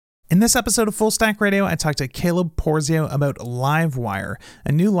In this episode of Full Stack Radio, I talked to Caleb Porzio about Livewire,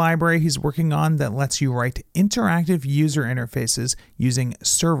 a new library he's working on that lets you write interactive user interfaces using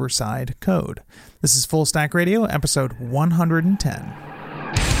server-side code. This is Full Stack Radio, episode 110.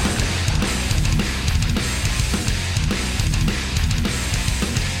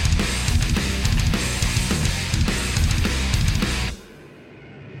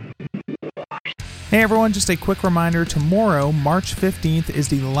 Hey everyone, just a quick reminder, tomorrow, March 15th, is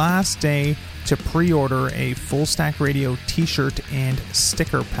the last day to pre-order a Full Stack Radio t-shirt and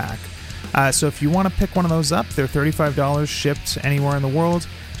sticker pack. So if you want to pick one of those up, they're $35 shipped anywhere in the world.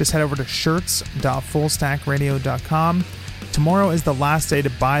 Just head over to shirts.fullstackradio.com. Tomorrow is the last day to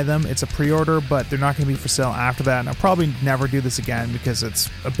buy them. It's a pre-order, but they're not going to be for sale after that. And I'll probably never do this again because it's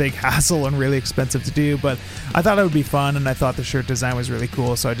a big hassle and really expensive to do. But I thought it would be fun, and I thought the shirt design was really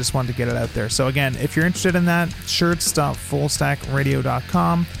cool, so I just wanted to get it out there. So again, if you're interested in that,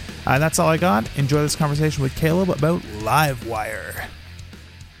 shirts.fullstackradio.com. That's all I got. Enjoy this conversation with Caleb about Livewire.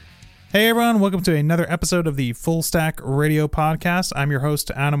 Hey everyone, welcome to another episode of the Full Stack Radio Podcast. I'm your host,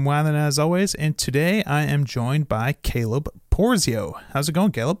 Adam Wathan, as always, and today I am joined by Caleb Porzio. How's it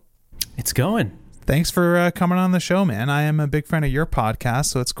going, Caleb? It's going. Thanks for coming on the show, man. I am a big fan of your podcast,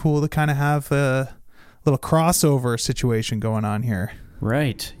 so it's cool to kind of have a little crossover situation going on here.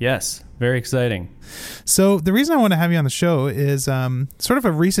 Right. Yes. Very exciting. So the reason I want to have you on the show is sort of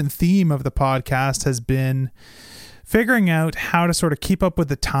a recent theme of the podcast has been figuring out how to sort of keep up with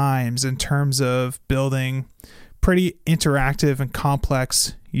the times in terms of building pretty interactive and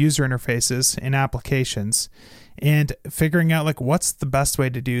complex user interfaces in applications and figuring out like what's the best way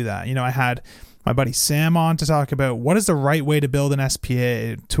to do that. You know, I had my buddy Sam on to talk about what is the right way to build an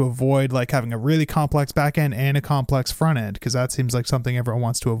SPA to avoid like having a really complex backend and a complex front end, because that seems like something everyone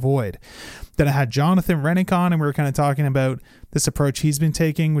wants to avoid. Then I had Jonathan Rennick on, and we were kind of talking about this approach he's been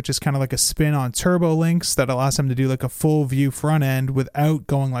taking, which is kind of like a spin on TurboLinks that allows him to do like a full view front end without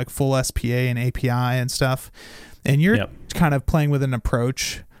going like full SPA and API and stuff. And you're kind of playing with an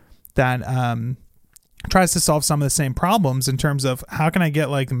approach that tries to solve some of the same problems in terms of how can I get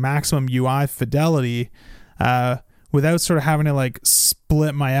like maximum UI fidelity without sort of having to like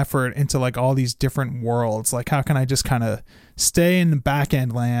split my effort into like all these different worlds. Like how can I just kind of stay in the back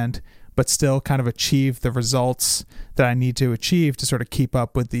end land but still kind of achieve the results that I need to achieve to sort of keep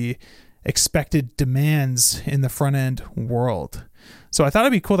up with the expected demands in the front end world. So I thought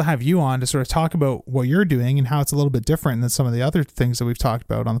it'd be cool to have you on to sort of talk about what you're doing and how it's a little bit different than some of the other things that we've talked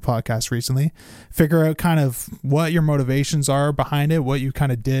about on the podcast recently. Figure out kind of what your motivations are behind it, what you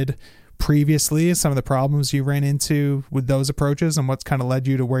kind of did previously, some of the problems you ran into with those approaches and what's kind of led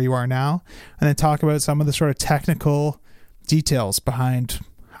you to where you are now. And then talk about some of the sort of technical details behind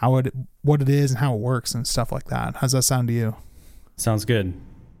what it is and how it works and stuff like that. How's that sound to you? Sounds good.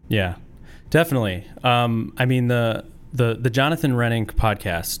 Yeah, definitely. I mean, the Jonathan Rennick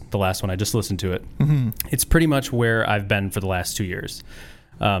podcast, the last one, I just listened to it. Mm-hmm. It's pretty much where I've been for the last 2 years.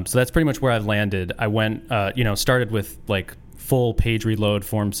 So that's pretty much where I've landed. I went, started with like full page reload,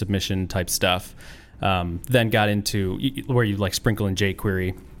 form submission type stuff. Then got into where you like sprinkle in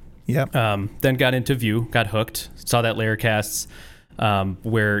jQuery. Yep. Then got into Vue, got hooked, saw that layer casts,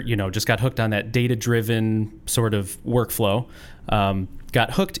 where, just got hooked on that data-driven sort of workflow.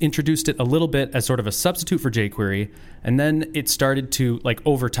 Got hooked, introduced it a little bit as sort of a substitute for jQuery, and then it started to, like,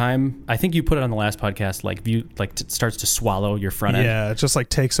 over time, I think you put it on the last podcast, like, Vue, like, starts to swallow your front end. Yeah, it just, like,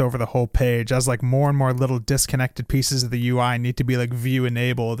 takes over the whole page as, like, more and more little disconnected pieces of the UI need to be, like,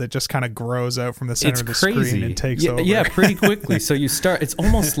 Vue-enabled. It just kind of grows out from the center of the screen and takes over. Yeah, pretty quickly. So you start, it's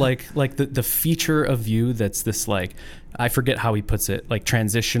almost like the feature of Vue that's this, like, I forget how he puts it, like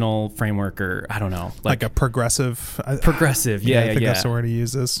transitional framework, or I don't know. Like a progressive. Yeah, I think that's the word he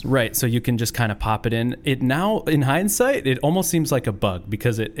uses. Right. So you can just kind of pop it in. It now, in hindsight, it almost seems like a bug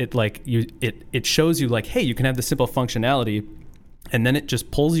because it shows you like, hey, you can have the simple functionality, and then it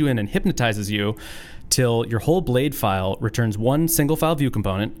just pulls you in and hypnotizes you till your whole Blade file returns one single file Vue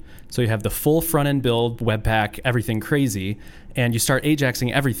component. So you have the full front end build, Webpack, everything crazy, and you start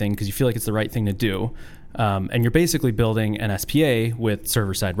Ajaxing everything because you feel like it's the right thing to do. And you're basically building an SPA with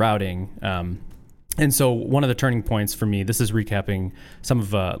server-side routing. And so one of the turning points for me, this is recapping some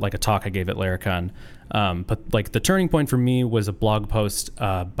of like a talk I gave at Laracon, but like the turning point for me was a blog post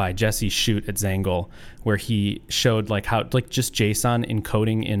by Jesse Shute at Zangle, where he showed like how like just JSON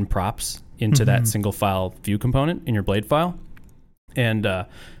encoding in props into that single file Vue component in your Blade file. And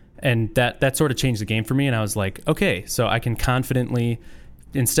that sort of changed the game for me. And I was like, okay, so I can confidently,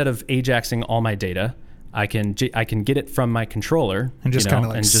 instead of Ajaxing all my data, I can get it from my controller and just kind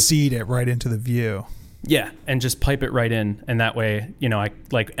of like seed it right into the view. Yeah, and just pipe it right in, and that way,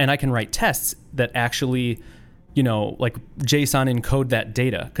 I can write tests that actually, like JSON encode that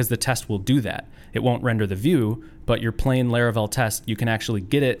data, because the test will do that. It won't render the view, but your plain Laravel test, you can actually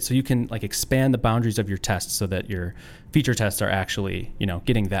get it, so you can like expand the boundaries of your tests so that your feature tests are actually,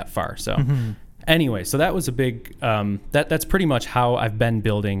 getting that far. So anyway, so that was a big, that's pretty much how I've been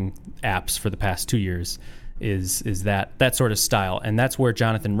building apps for the past 2 years. Is that sort of style. And that's where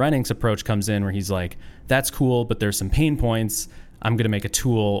Jonathan Renning's approach comes in, where he's like, that's cool, but there's some pain points. I'm going to make a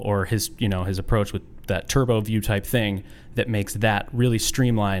tool, or his approach with that turbo view type thing that makes that really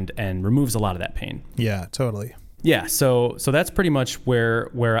streamlined and removes a lot of that pain. Yeah, totally. Yeah, so that's pretty much where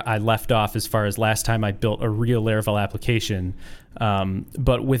I left off as far as last time I built a real Laravel application.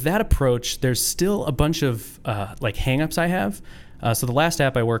 But with that approach, there's still a bunch of like hangups I have. So the last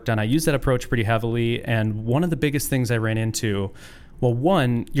app I worked on, I used that approach pretty heavily, and one of the biggest things I ran into, well,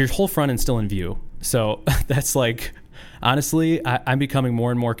 one, your whole front end's still in Vue. So that's like, honestly, I'm becoming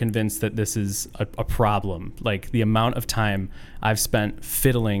more and more convinced that this is a problem. Like the amount of time I've spent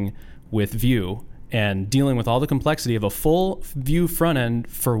fiddling with Vue and dealing with all the complexity of a full Vue front end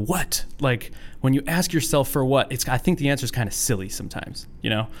for what? Like when you ask yourself for what, I think the answer is kind of silly sometimes,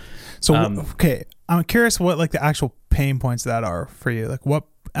 So, okay, I'm curious what like the actual pain points that are for you. Like what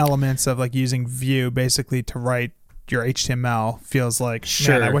elements of like using Vue basically to write your HTML feels like,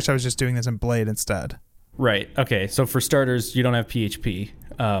 sure, man, I wish I was just doing this in Blade instead. Right. Okay. So for starters, you don't have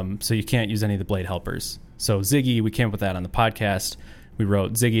PHP, so you can't use any of the Blade helpers. So Ziggy, we came up with that on the podcast. We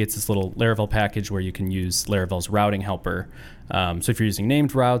wrote Ziggy. It's this little Laravel package where you can use Laravel's routing helper. So if you're using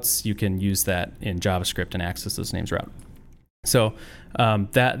named routes, you can use that in JavaScript and access those names route. So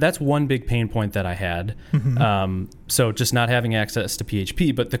that's one big pain point that I had. So just not having access to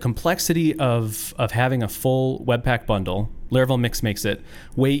PHP, but the complexity of having a full Webpack bundle, Laravel Mix makes it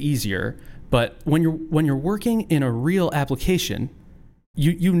way easier. But when you're working in a real application,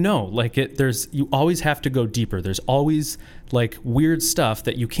 you always have to go deeper. There's always like weird stuff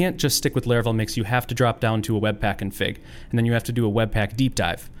that you can't just stick with Laravel Mix. You have to drop down to a Webpack config, and then you have to do a Webpack deep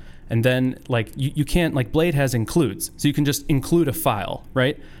dive. And then like you can't, like Blade has includes, so you can just include a file,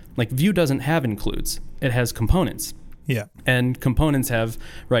 right? Like Vue doesn't have includes. It has components. Yeah. And components have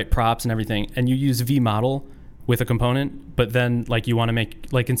props and everything. And you use vModel with a component, but then like you want to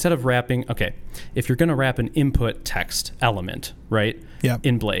make, like instead of wrapping, okay, if you're going to wrap an input text element, right? Yeah.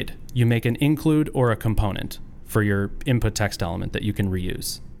 In Blade, you make an include or a component for your input text element that you can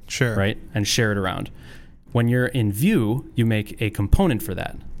reuse. Sure. Right? And share it around. When you're in Vue, you make a component for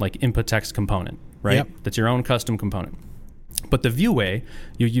that, like input text component, right? Yep. That's your own custom component. But the Vue way,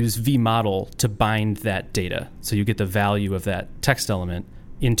 you use vModel to bind that data. So you get the value of that text element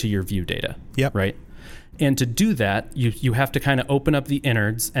into your Vue data, Yep. right? And to do that, you have to kind of open up the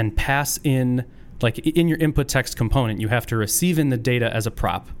innards and pass in, like in your input text component, you have to receive in the data as a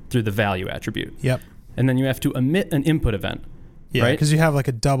prop through the value attribute. Yep. And then you have to emit an input event. Yeah, right? because you have like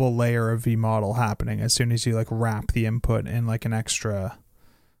a double layer of vModel happening as soon as you like wrap the input in like an extra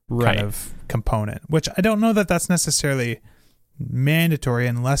kind of component, which I don't know that that's necessarily mandatory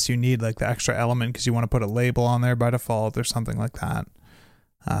unless you need like the extra element because you want to put a label on there by default or something like that.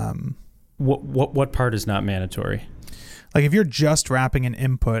 What part is not mandatory? Like if you're just wrapping an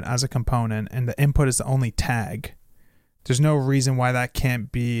input as a component and the input is the only tag, there's no reason why that can't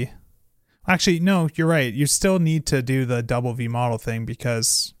be. Actually, no, you're right. You still need to do the double vModel thing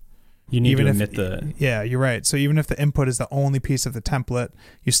because you need to emit the... Yeah, you're right. So even if the input is the only piece of the template,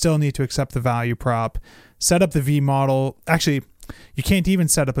 you still need to accept the value prop, set up the vModel. Actually, you can't even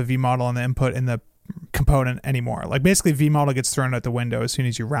set up a vModel on the input in the component anymore. Like basically vModel gets thrown out the window as soon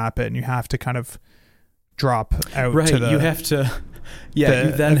as you wrap it, and you have to kind of drop out to the... You have to... Yeah,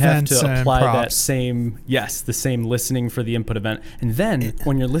 you then have to apply that the same listening for the input event. And then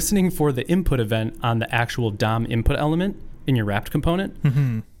when you're listening for the input event on the actual DOM input element in your wrapped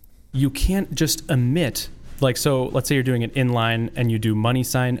component, you can't just emit, like, so let's say you're doing an inline and you do money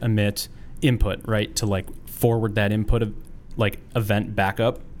sign emit input, right? To like forward that input of like event back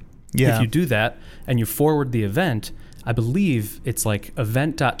up. Yeah. If you do that and you forward the event, I believe it's like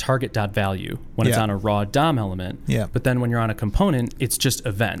event.target.value when it's on a raw DOM element. Yeah. But then when you're on a component, it's just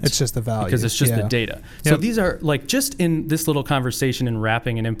event. It's just the value. Because it's just the data. So these are like just in this little conversation in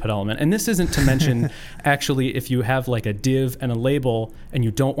wrapping an input element. And this isn't to mention actually if you have like a div and a label and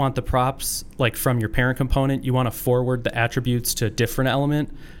you don't want the props like from your parent component, you want to forward the attributes to a different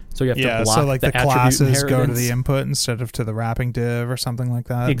element. So you have to block so like the classes go to the inheritance. input instead of to the wrapping div or something like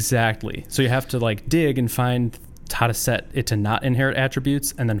that. Exactly. So you have to like dig and find how to set it to not inherit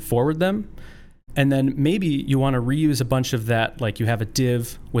attributes and then forward them. And then maybe you want to reuse a bunch of that, like you have a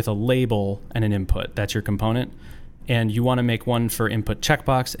div with a label and an input. That's your component. And you want to make one for input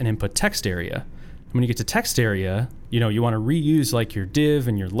checkbox and input text area. When you get to text area, you want to reuse like your div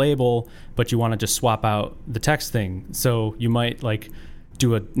and your label, but you want to just swap out the text thing. So you might like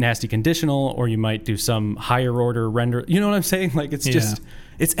do a nasty conditional, or you might do some higher order render. You know what I'm saying? Like it's just,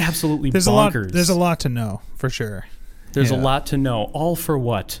 it's absolutely bonkers. There's a lot to know for sure. There's a lot to know. All for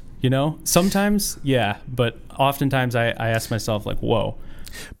what? Sometimes, yeah, but oftentimes I ask myself like, whoa.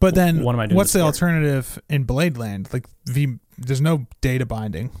 But then what am I doing? What's the alternative in Blade land? Like there's no data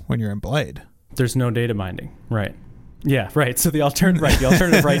binding when you're in Blade. There's no data binding. Right. Yeah, right. So the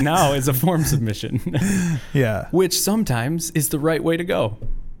alternative right now is a form submission. Yeah. Which sometimes is the right way to go.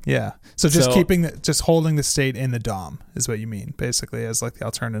 Yeah. So just holding the state in the DOM is what you mean, basically, as like the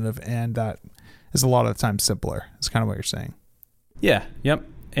alternative, and that is a lot of the time simpler. It's kind of what you're saying. Yeah. Yep.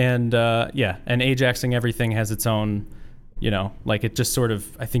 And and Ajaxing everything has its own, like it just sort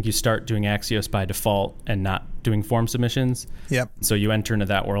of, I think you start doing Axios by default and not doing form submissions. Yep. So you enter into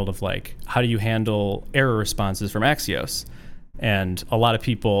that world of like, how do you handle error responses from Axios? And a lot of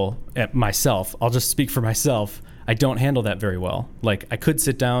people, myself, I'll just speak for myself, I don't handle that very well. Like I could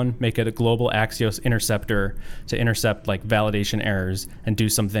sit down, make it a global Axios interceptor to intercept like validation errors and do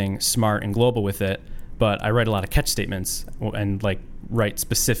something smart and global with it. But I write a lot of catch statements and like write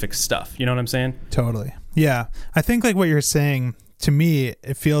specific stuff. You know what I'm saying? Totally. Yeah. I think like what you're saying, to me,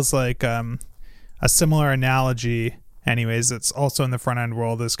 it feels like a similar analogy anyways. It's also in the front end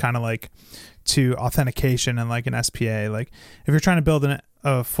world is kind of like to authentication and like an SPA. Like if you're trying to build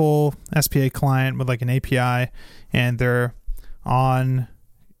a full SPA client with like an API and they're on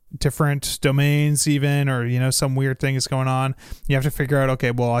different domains even, or some weird thing is going on, you have to figure out, okay,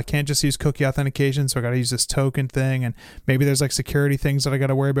 well, I can't just use cookie authentication, so I got to use this token thing, and maybe there's like security things that I got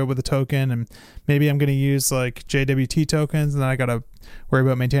to worry about with the token, and maybe I'm going to use like JWT tokens, and then I got to worry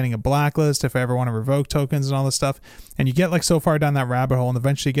about maintaining a blacklist if I ever want to revoke tokens and all this stuff. And you get like so far down that rabbit hole, and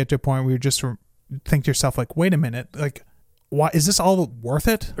eventually you get to a point where you just think to yourself like, wait a minute, like why is this all worth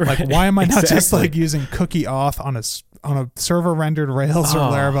it? Like why am I not just like using cookie auth on a server rendered Rails or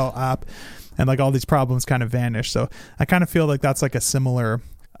Laravel app, and like all these problems kind of vanish. So I kind of feel like that's like a similar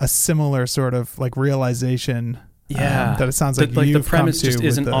sort of like realization. Yeah. That it sounds like the premise just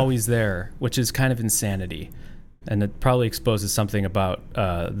isn't always there, which is kind of insanity. And it probably exposes something about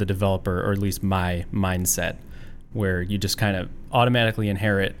the developer, or at least my mindset, where you just kind of automatically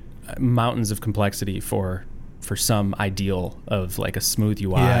inherit mountains of complexity for some ideal of like a smooth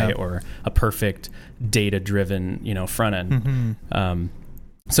UI or a perfect data-driven, front end. Mm-hmm.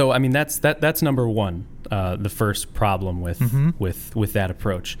 So I mean that's number one, the first problem with that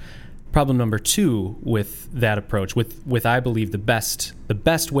approach. Problem number two with that approach, with I believe the best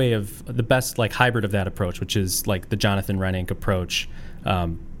like hybrid of that approach, which is like the Jonathan Reinink approach,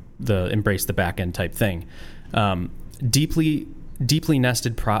 the embrace the backend type thing, deeply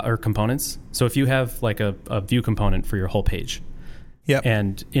nested components. So if you have like a view component for your whole page,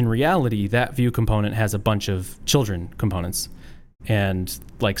 and in reality that view component has a bunch of children components, and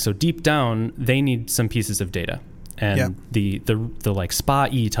like so deep down they need some pieces of data, and the like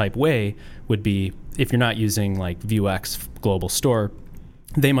SPA-E type way would be, if you're not using like Vuex global store,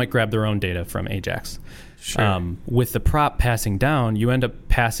 they might grab their own data from Ajax. Sure. With the prop passing down, you end up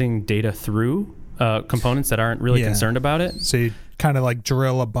passing data through components that aren't really concerned about it. So you kind of like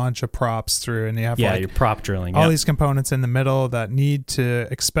drill a bunch of props through, and you have you're prop drilling all these components in the middle that need to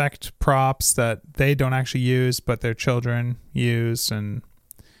expect props that they don't actually use but their children use. And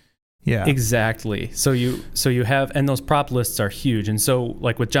exactly. So you have, and those prop lists are huge. And so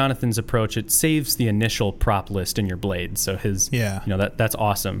like with Jonathan's approach, it saves the initial prop list in your blade. So his that's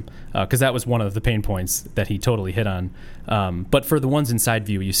awesome, because that was one of the pain points that he totally hit on. But for the ones inside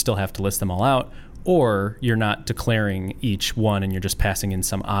Vue, you still have to list them all out, or you're not declaring each one and you're just passing in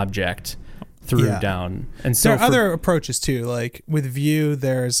some object through down. And so there are other approaches too. Like with Vue,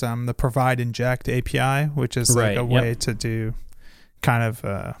 there's the provide inject API, which is like a way to do kind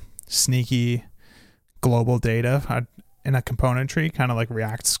of sneaky global data in a component tree, kind of like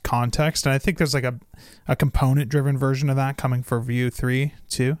React's context. And I think there's like a component driven version of that coming for Vue 3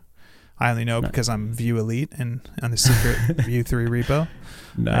 too. I only know because I'm Vue Elite and on the secret Vue 3 repo.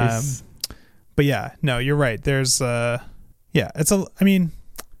 Nice. But yeah, no, you're right. There's I mean,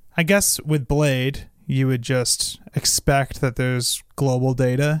 I guess with Blade, you would just expect that there's global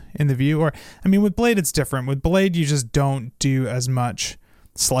data in the Vue. Or, I mean, with Blade, it's different. With Blade, you just don't do as much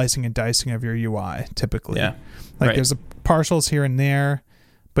slicing and dicing of your UI typically. Yeah. Like there's partials here and there,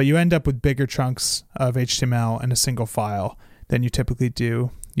 but you end up with bigger chunks of HTML in a single file than you typically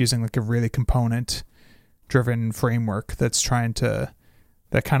do using like a really component driven framework that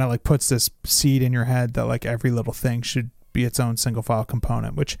kind of like puts this seed in your head that like every little thing should be its own single file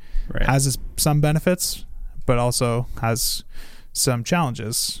component, which has some benefits, but also has some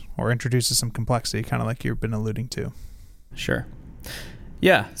challenges or introduces some complexity, kind of like you've been alluding to. Sure.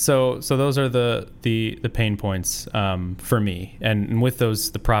 Yeah. So those are the pain points for me. And with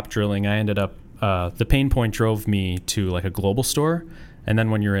those, the prop drilling, I ended up, the pain point drove me to like a global store. And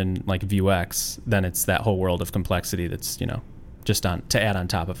then when you're in like Vuex, then it's that whole world of complexity that's, just to add on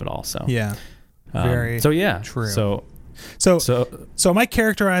top of it all. So yeah, very true. So am I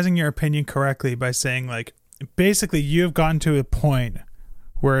characterizing your opinion correctly by saying like, basically you have gotten to a point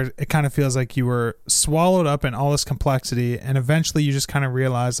where it kind of feels like you were swallowed up in all this complexity, and eventually you just kind of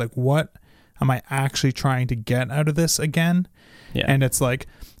realize like, what am I actually trying to get out of this again? Yeah. And it's like,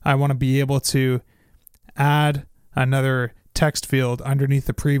 I want to be able to add another text field underneath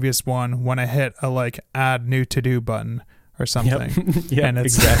the previous one when I hit a like add new to do button or something. Yep, and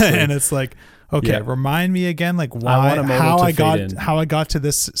it's exactly. and it's like, okay, remind me again, like how I got to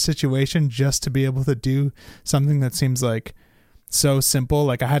this situation just to be able to do something that seems like so simple.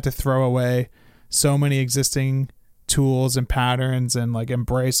 Like I had to throw away so many existing tools and patterns and like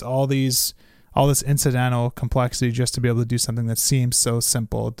embrace all this incidental complexity just to be able to do something that seems so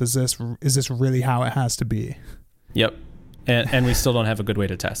simple. Is this really how it has to be? Yep. And we still don't have a good way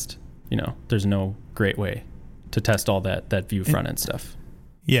to test. There's no great way to test all that Vue front end stuff.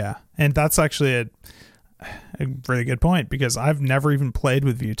 Yeah. And that's actually a really good point, because I've never even played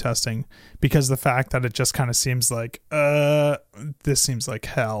with Vue testing, because the fact that it just kind of seems like, this seems like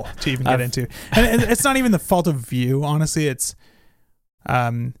hell to even get into. And it's not even the fault of Vue. Honestly, it's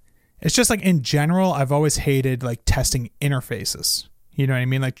just like in general, I've always hated like testing interfaces. You know what I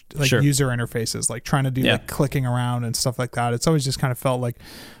mean? Like sure. User interfaces, like trying to do like clicking around and stuff like that. It's always just kind of felt like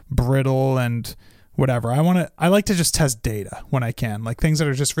brittle and whatever. I like to just test data when I can, like things that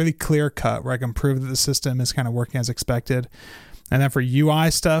are just really clear cut, where I can prove that the system is kind of working as expected. And then for UI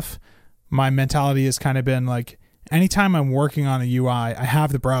stuff, my mentality has kind of been like, anytime I'm working on a UI, I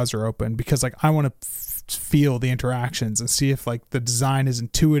have the browser open, because like I want to feel the interactions and see if like the design is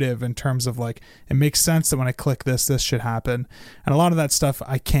intuitive in terms of like, it makes sense that when I click this should happen. And a lot of that stuff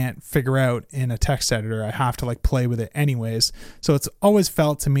I can't figure out in a text editor. I have to like play with it anyways. So it's always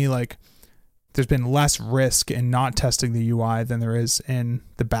felt to me like there's been less risk in not testing the UI than there is in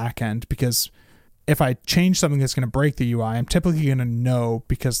the back end, because if I change something that's going to break the UI, I'm typically going to know,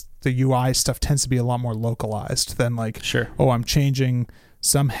 because the UI stuff tends to be a lot more localized than like, sure, I'm changing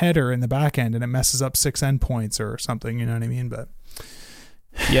some header in the back end and it messes up 6 endpoints or something, you know what I mean? But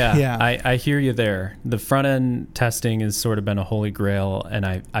yeah. I hear you there. The front end testing has sort of been a holy grail, and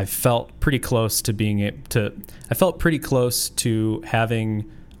I felt pretty close to being able to, I felt pretty close to having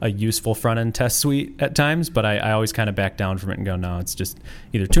a useful front end test suite at times, but I always kind of back down from it and go, no, it's just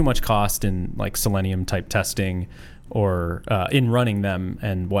either too much cost in like Selenium type testing, or in running them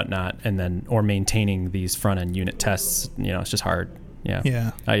and whatnot, and then, or maintaining these front end unit tests. It's just hard.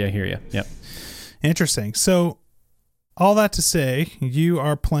 Yeah. I hear you. Yep. Interesting. So all that to say, you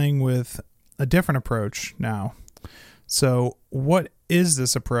are playing with a different approach now. So what is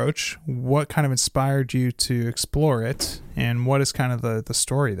this approach? What kind of inspired you to explore it? And what is kind of the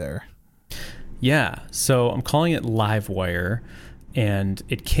story there? Yeah. So I'm calling it Livewire, and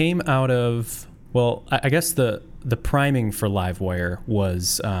it came out of, well, I guess the priming for Livewire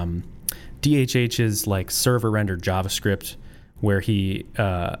was DHH's like server rendered JavaScript, where he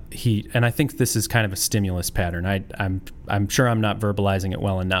and I think this is kind of a stimulus pattern. I'm sure I'm not verbalizing it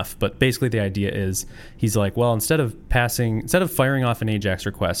well enough, but basically the idea is he's like, well, instead of firing off an AJAX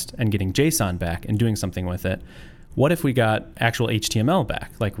request and getting JSON back and doing something with it, what if we got actual HTML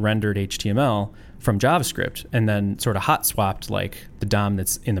back, like rendered HTML from JavaScript, and then sort of hot swapped like the DOM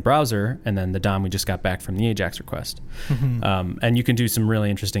that's in the browser and then the DOM we just got back from the AJAX request. Mm-hmm. And you can do some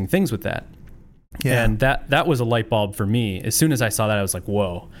really interesting things with that. Yeah. And that was a light bulb for me. As soon as I saw that, I was like,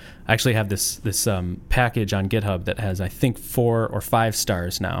 whoa. I actually have this package on GitHub that has, I think, 4 or 5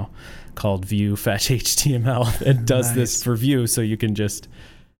 stars now, called Vue Fetch HTML. It does this for Vue, so you can just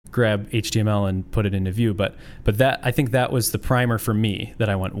grab HTML and put it into Vue. But that, I think that was the primer for me, that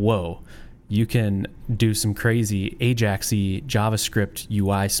I went, whoa, you can do some crazy AJAX-y JavaScript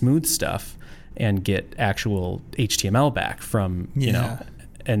UI smooth stuff and get actual HTML back from,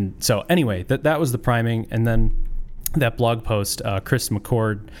 And so anyway, that was the priming. And then that blog post, Chris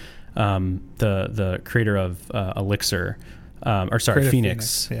McCord, the creator of Elixir,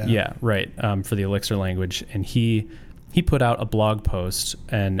 Phoenix. Yeah, right, for the Elixir language. And he put out a blog post,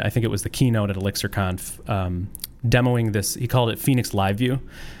 and I think it was the keynote at ElixirConf demoing this. He called it Phoenix Live View.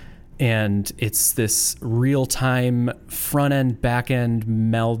 And it's this real-time front-end, back-end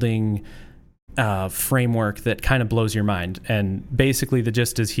melding framework that kind of blows your mind. And basically the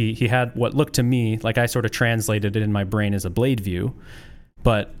gist is he had what looked to me like I sort of translated it in my brain as a blade view,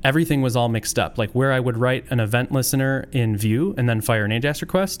 but everything was all mixed up. Like where I would write an event listener in Vue and then fire an AJAX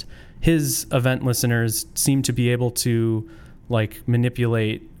request, his event listeners seem to be able to like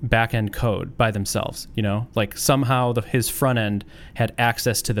manipulate back-end code by themselves, you know, like somehow his front end had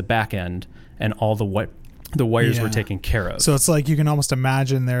access to the back end and all the wires were taken care of. So it's like you can almost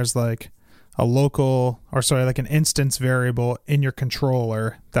imagine there's like like an instance variable in your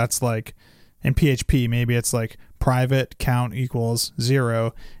controller that's like in PHP, maybe it's like private count equals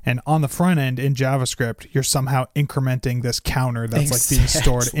 0. And on the front end in JavaScript, you're somehow incrementing this counter that's like being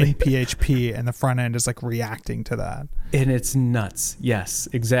stored in PHP, and the front end is like reacting to that. And it's nuts. Yes,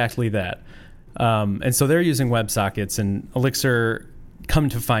 exactly that. And so they're using WebSockets, and Elixir, come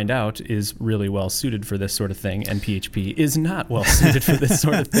to find out, is really well suited for this sort of thing, and PHP is not well suited for this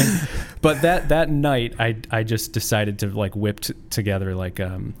sort of thing. But that night, I just decided to like whip together like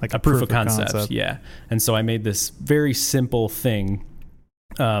a proof of concept. Yeah, and so I made this very simple thing.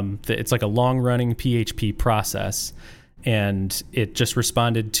 That it's like a long running PHP process, and it just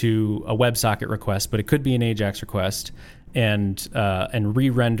responded to a WebSocket request, but it could be an AJAX request, and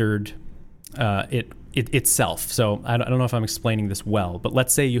re-rendered it itself. So I don't know if I'm explaining this well, but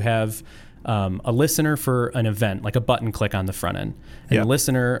let's say you have a listener for an event, like a button click on the front end, and the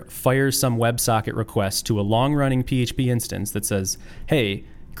listener fires some WebSocket request to a long-running PHP instance that says, hey,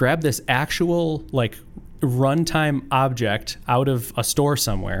 grab this actual like runtime object out of a store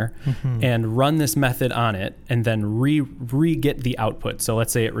somewhere and run this method on it, and then re-get the output. So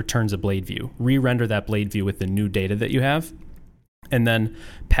let's say it returns a blade view. Re-render that blade view with the new data that you have, and then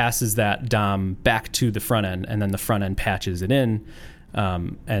passes that DOM back to the front end, and then the front end patches it in.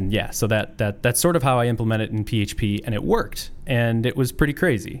 So that's sort of how I implement it in PHP, and it worked, and it was pretty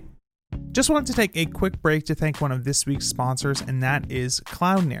crazy. Just wanted to take a quick break to thank one of this week's sponsors, and that is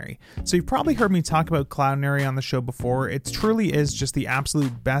Cloudinary. So you've probably heard me talk about Cloudinary on the show before. It truly is just the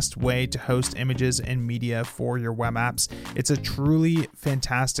absolute best way to host images and media for your web apps. It's a truly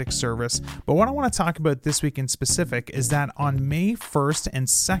fantastic service. But what I want to talk about this week in specific is that on May 1st and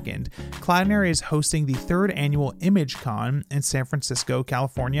 2nd, Cloudinary is hosting the 3rd annual ImageCon in San Francisco,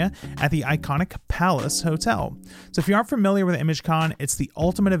 California at the iconic Palace Hotel. So if you aren't familiar with ImageCon, it's the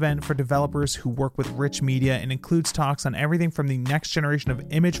ultimate event for developers who work with rich media and includes talks on everything from the next generation of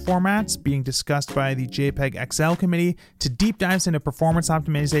image formats being discussed by the JPEG XL committee to deep dives into performance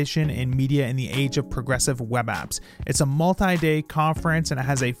optimization in media in the age of progressive web apps. It's a multi-day conference, and it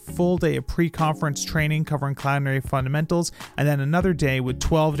has a full day of pre-conference training covering Cloudinary fundamentals, and then another day with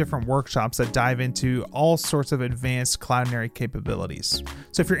 12 different workshops that dive into all sorts of advanced Cloudinary capabilities.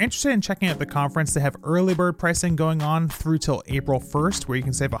 So if you're interested in checking out the conference, they have early bird pricing going on through till April 1st, where you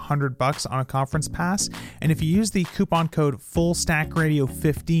can save $100 on a conference pass. And if you use the coupon code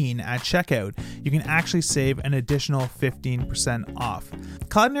FullStackRadio15 at checkout, you can actually save an additional 15% off.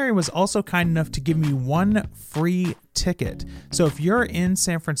 Cloudinary was also kind enough to give me one free ticket. So if you're in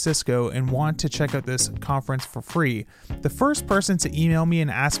San Francisco and want to check out this conference for free, the first person to email me and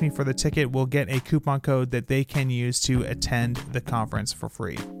ask me for the ticket will get a coupon code that they can use to attend the conference for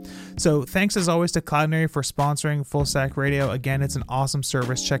free. So thanks as always to Cloudinary for sponsoring Full Stack Radio. Again, it's an awesome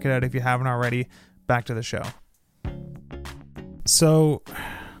service. Check it out if you haven't already. Back to the show. So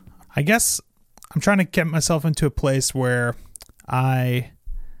I guess I'm trying to get myself into a place where I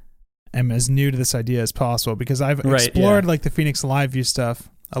am as new to this idea as possible, because I've explored like the Phoenix Live View stuff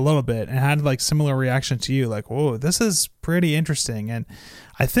a little bit and had like similar reaction to you, like, whoa, this is pretty interesting. And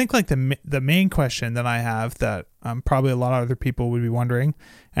I think like the main question that I have that probably a lot of other people would be wondering,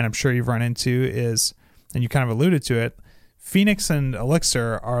 and I'm sure you've run into, is, and you kind of alluded to it, Phoenix and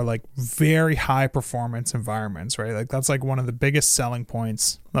Elixir are like very high performance environments, right? Like that's like one of the biggest selling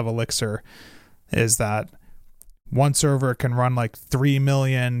points of Elixir, is that one server can run like 3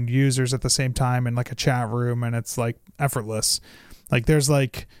 million users at the same time in like a chat room, and it's like effortless. Like there's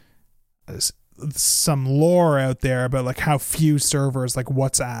like some lore out there about like how few servers like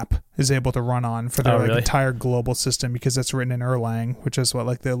WhatsApp is able to run on for their entire global system, because it's written in Erlang, which is what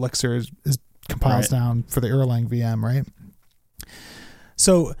like the Elixir is compiles down for the Erlang VM, right?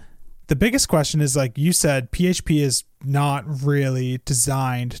 So the biggest question is, like you said, PHP is not really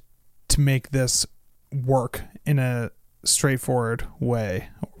designed to make this work in a straightforward way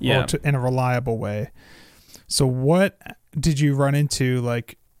or in a reliable way. So what did you run into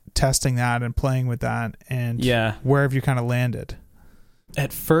like testing that and playing with that, and where have you kind of landed?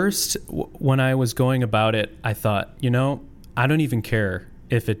 At first, when I was going about it, I thought, I don't even care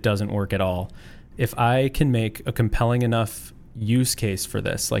if it doesn't work at all. If I can make a compelling enough use case for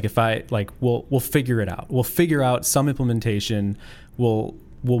this, like if I we'll figure it out. We'll figure out some implementation. We'll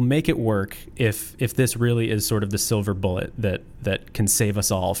make it work if this really is sort of the silver bullet that can save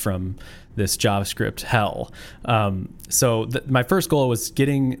us all from this JavaScript hell. So my first goal was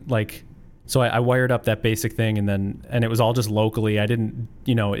getting so I wired up that basic thing, and it was all just locally. I didn't,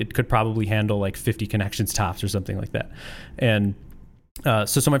 it could probably handle 50 connections tops or something like that. And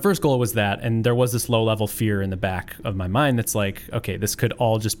so my first goal was that, and there was this low-level fear in the back of my mind that's like, okay, this could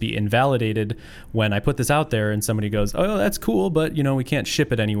all just be invalidated when I put this out there and somebody goes, oh, that's cool, but we can't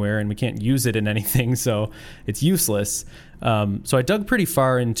ship it anywhere and we can't use it in anything, so it's useless. So I dug pretty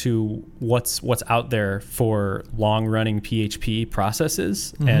far into what's out there for long-running PHP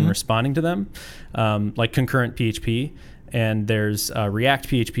processes and responding to them, like concurrent PHP. And there's React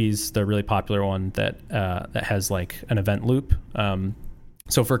PHP is the really popular one that has an event loop.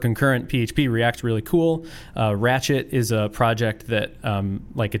 So for concurrent PHP, React's really cool. Ratchet is a project that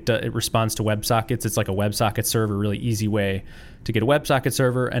it responds to WebSockets. It's like a WebSocket server, really easy way to get a WebSocket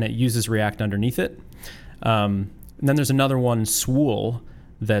server, and it uses React underneath it. And then there's another one, Swool,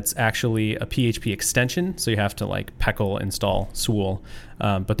 that's actually a PHP extension. So you have to PECL install Swool.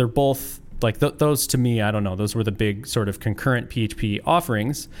 But they're both those to me, I don't know, those were the big sort of concurrent PHP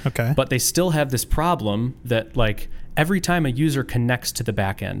offerings. Okay. But they still have this problem that every time a user connects to the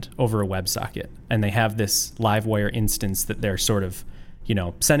backend over a WebSocket and they have this Livewire instance that they're sort of,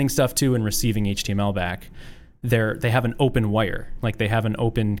 sending stuff to and receiving HTML back, they have an open wire, they have an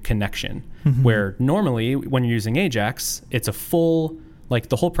open connection, where normally when you're using Ajax, it's a full,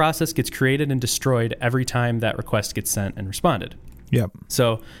 the whole process gets created and destroyed every time that request gets sent and responded. Yep.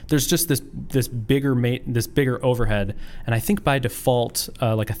 So there's just this bigger overhead, and I think by default,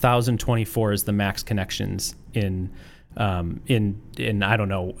 1,024 is the max connections in I don't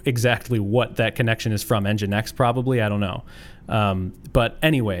know exactly what that connection is from, Nginx probably, I don't know. But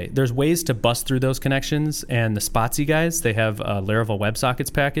anyway, there's ways to bust through those connections, and the Spotsy guys, they have a Laravel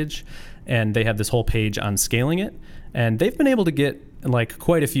WebSockets package, and they have this whole page on scaling it, and they've been able to get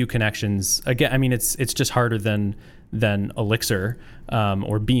quite a few connections. Again, I mean, it's just harder than Elixir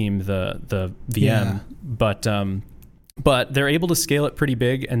or Beam, the VM, yeah. But they're able to scale it pretty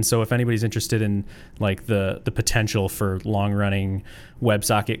big, and so if anybody's interested in the potential for long-running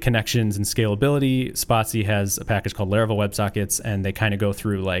WebSocket connections and scalability, Spotsy has a package called Laravel WebSockets, and they kind of go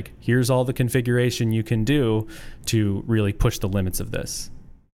through here's all the configuration you can do to really push the limits of this.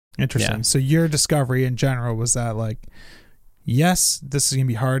 Interesting. Yeah. So your discovery in general was that yes, this is going to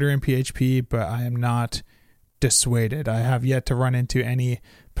be harder in PHP, but I am not dissuaded. I have yet to run into any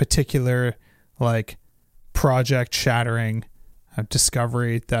particular project shattering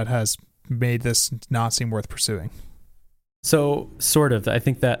discovery that has made this not seem worth pursuing. So sort of, I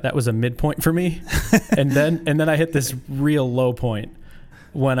think that was a midpoint for me. and then I hit this real low point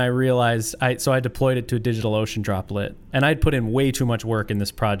when I realized I deployed it to a DigitalOcean droplet, and I'd put in way too much work in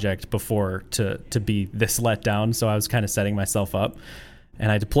this project before to be this let down. So I was kind of setting myself up.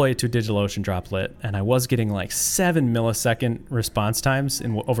 And I deployed it to a DigitalOcean droplet, and I was getting 7 millisecond response times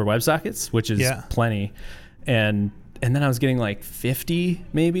over WebSockets, which is plenty. And then I was getting 50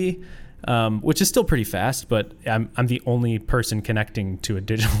 maybe, which is still pretty fast, but I'm the only person connecting to a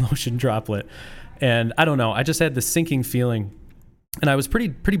DigitalOcean droplet. And I don't know, I just had this sinking feeling, and I was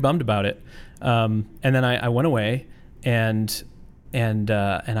pretty bummed about it. And then I went away, and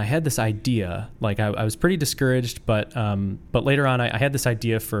I had this idea. I was pretty discouraged, but later on I had this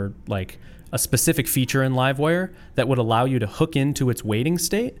idea for a specific feature in Livewire that would allow you to hook into its waiting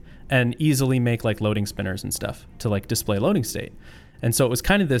state and easily make loading spinners and stuff to display loading state. And so it was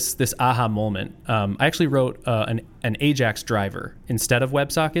kind of this aha moment. I actually wrote an Ajax driver instead of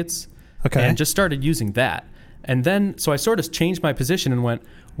WebSockets, and just started using that. And then so I sort of changed my position and went,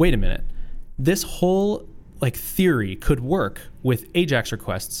 wait a minute, this whole theory could work with Ajax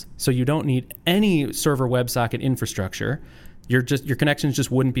requests, so you don't need any server WebSocket infrastructure. Your connections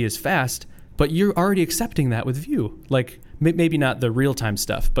just wouldn't be as fast, but you're already accepting that with Vue. Maybe not the real-time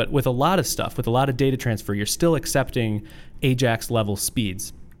stuff, but with a lot of stuff, with a lot of data transfer, you're still accepting Ajax level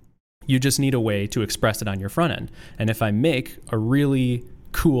speeds. You just need a way to express it on your front end. And if I make a really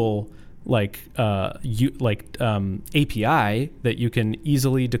cool API that you can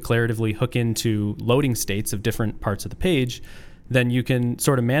easily declaratively hook into loading states of different parts of the page, then you can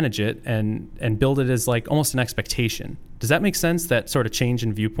sort of manage it and build it as almost an expectation. Does that make sense, that sort of change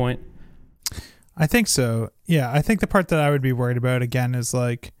in viewpoint? I think so. Yeah, I think the part that I would be worried about again is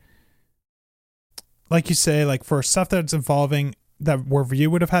like you say, for stuff that's involving that where Vue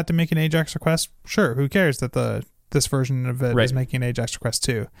would have had to make an AJAX request, sure, who cares that this version of it is making an AJAX request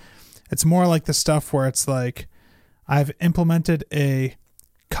too. It's more like the stuff where it's like, I've implemented a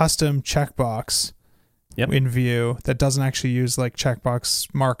custom checkbox in Vue that doesn't actually use like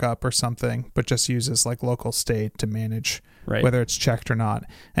checkbox markup or something, but just uses like local state to manage whether it's checked or not.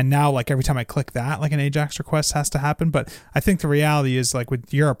 And now like every time I click that, like an AJAX request has to happen. But I think the reality is like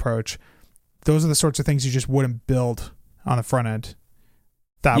with your approach, those are the sorts of things you just wouldn't build on the front end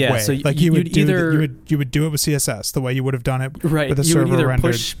that way. So like you would do it with CSS the way you would have done it with a server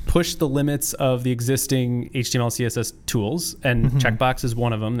rendered. Push the limits of the existing HTML CSS tools, and checkbox is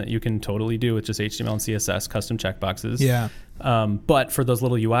one of them that you can totally do with just HTML and CSS custom checkboxes. Yeah. But for those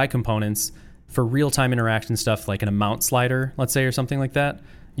little UI components, for real-time interaction stuff like an amount slider, let's say, or something like that,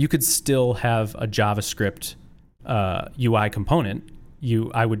 you could still have a JavaScript UI component.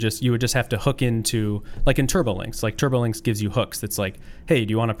 You would just have to hook into, like in TurboLinks. Like TurboLinks gives you hooks that's like, hey,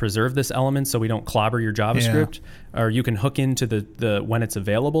 do you want to preserve this element so we don't clobber your JavaScript? Or you can hook into the when it's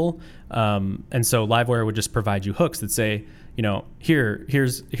available. And so Livewire would just provide you hooks that say,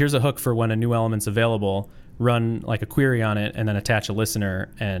 here's a hook for when a new element's available. Run like a query on it and then attach a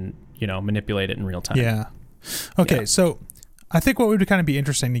listener and manipulate it in real time. Yeah. Okay, so I think what would kind of be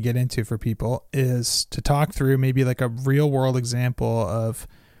interesting to get into for people is to talk through maybe like a real world example of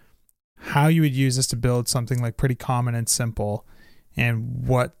how you would use this to build something like pretty common and simple, and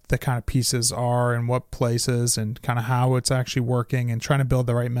what the kind of pieces are and what places and kind of how it's actually working, and trying to build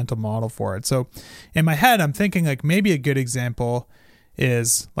the right mental model for it. So in my head, I'm thinking like maybe a good example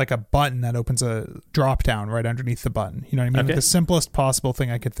is like a button that opens a drop down right underneath the button. You know what I mean? Okay. Like the simplest possible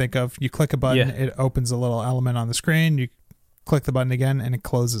thing I could think of. You click a button, it opens a little element on the screen. You click the button again and it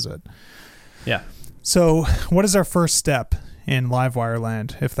closes it. Yeah. So what is our first step in Livewire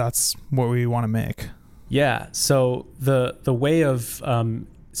land if that's what we want to make? Yeah. So the way of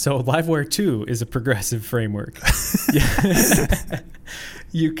so Livewire 2 is a progressive framework.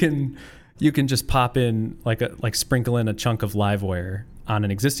 You can just pop in like sprinkle in a chunk of Livewire on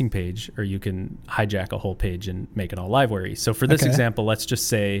an existing page, or you can hijack a whole page and make it all Livewire-y. So for this example, let's just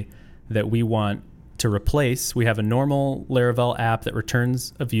say that we want to replace, we have a normal Laravel app that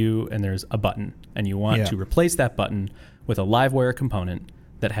returns a view and there's a button, and you want to replace that button with a Livewire component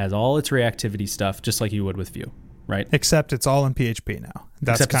that has all its reactivity stuff just like you would with Vue, right? Except it's all in PHP now.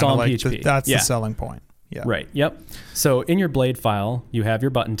 That's kind of like that's the selling point. Yeah. Right. Yep. So in your Blade file, you have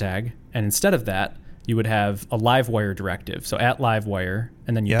your button tag, and instead of that, you would have a Livewire directive. So at Livewire,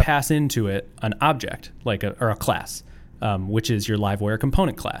 and then you pass into it an object or a class. Which is your Livewire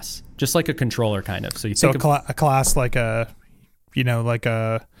component class, just like a controller kind of. So you think a class like a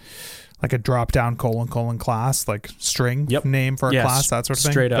drop down : class, like string name for a class, that sort of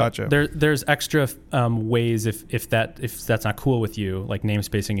thing. Straight up. Gotcha. There's extra ways if that's not cool with you, like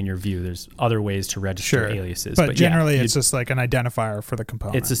namespacing in your Vue. There's other ways to register aliases. But generally, it's just like an identifier for the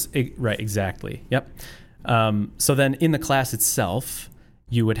component. It's just right, exactly. Yep. So then in the class itself,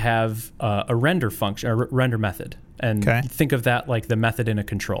 you would have a render function or render method. And think of that like the method in a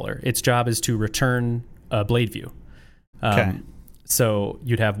controller. Its job is to return a Blade view. So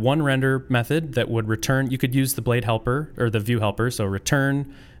you'd have one render method that would return. You could use the Blade helper or the Vue helper. So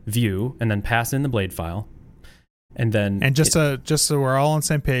return view and then pass in the Blade file. And then just so we're all on the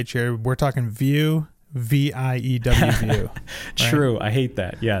same page here, we're talking Vue, VIEW Vue. Right? True. I hate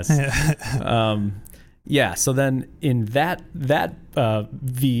that. Yes. So then in that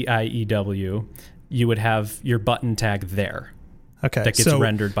VIEW, you would have your button tag there. Okay. That gets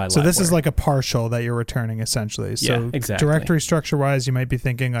rendered by Livewire. So this is like a partial that you're returning essentially. So exactly. Directory structure wise, you might be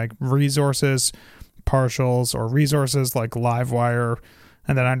thinking like resources, partials, or resources like Livewire.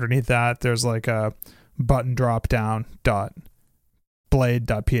 And then underneath that, there's like a button drop down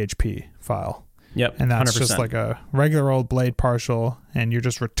 .blade.php file. Yep. And that's 100%. just like a regular old Blade partial. And you're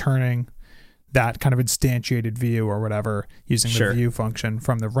just returning that kind of instantiated view or whatever using the view function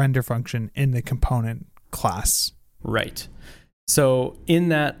from the render function in the component class. Right. So in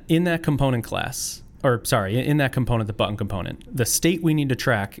that component class, in that component, the button component, the state we need to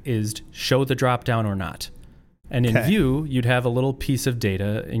track is show the drop down or not. And in Vue, you'd have a little piece of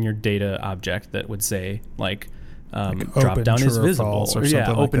data in your data object that would say like drop down is visible or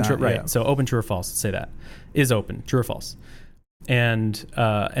something open like that. Right. So open, true or false. Let's say that is open, true or false. And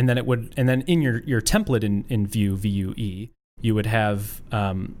then in your template in Vue, VUE, you would have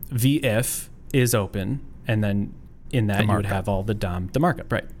VIF is open, and then in that you would have all the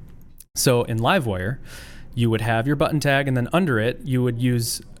markup, right? So in Livewire, you would have your button tag, and then under it you would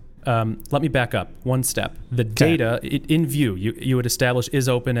use let me back up one step. The data in Vue, you would establish is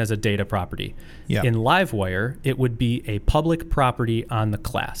open as a data property. Yeah. In Livewire, it would be a public property on the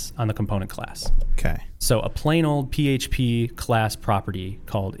class, on the component class. Okay. So a plain old PHP class property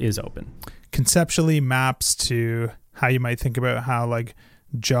called is open. Conceptually maps to how you might think about how like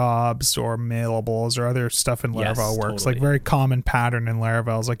jobs or mailables or other stuff in Laravel works. Totally. Like very common pattern in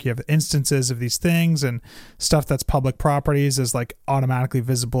Laravel is like you have instances of these things, and stuff that's public properties is like automatically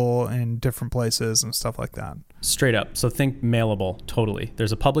visible in different places and stuff like that. Straight up. So think mailable. Totally.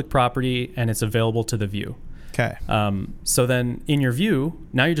 There's a public property and it's available to the view. Okay. So then in your view,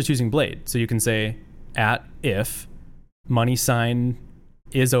 now you're just using Blade. So you can say @if money sign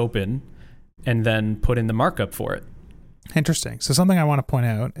is open and then put in the markup for it. Interesting. So something I want to point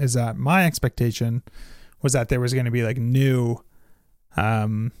out is that my expectation was that there was going to be like new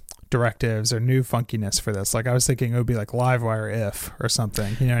directives or new funkiness for this. Like I was thinking it would be like Livewire if or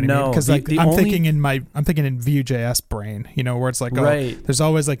something. You know what I mean? Because like I'm thinking in Vue.js brain. You know, where it's like there's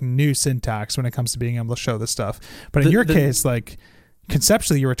always like new syntax when it comes to being able to show this stuff. But in your case, like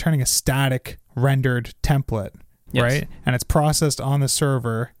conceptually, you're returning a static rendered template, right? And it's processed on the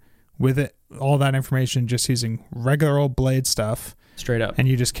server with it, all that information, just using regular old Blade stuff. Straight up. And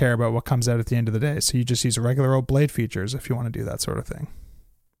you just care about what comes out at the end of the day. So you just use regular old Blade features if you want to do that sort of thing.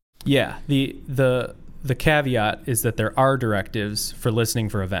 Yeah. The caveat is that there are directives for listening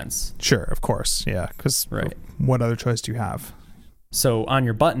for events. Sure, of course. Yeah, because what other choice do you have? So on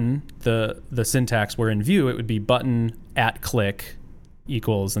your button, the syntax where in Vue, it would be button @click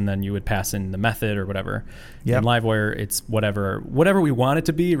equals, and then you would pass in the method or whatever. Yep. In Livewire, it's whatever we want it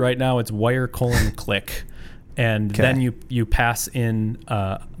to be. Right now, it's wire : click, and then you pass in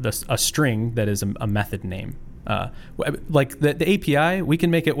a string that is a method name. Like the API, we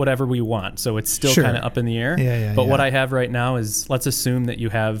can make it whatever we want, so it's still kind of up in the air. But what I have right now is, let's assume that you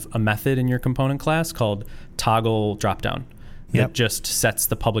have a method in your component class called toggle dropdown that just sets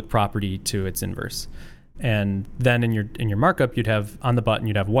the public property to its inverse. And then in your markup, you'd have on the button,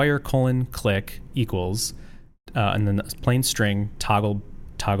 you'd have wire : click equals, and then the plain string toggle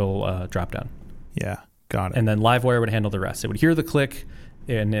dropdown. Yeah, got it. And then Livewire would handle the rest. It would hear the click,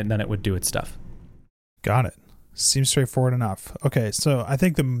 and then it would do its stuff. Got it. Seems straightforward enough. Okay, so I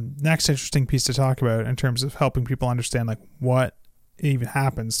think the next interesting piece to talk about in terms of helping people understand like what even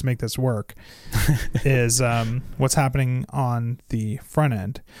happens to make this work is what's happening on the front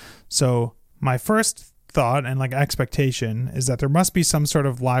end. So my first thought and like expectation is that there must be some sort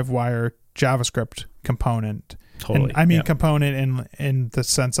of Livewire JavaScript component. Totally. And I mean component in the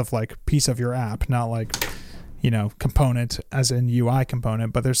sense of like piece of your app, not like, you know, component as in UI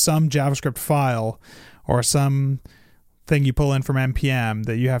component, but there's some JavaScript file or some thing you pull in from NPM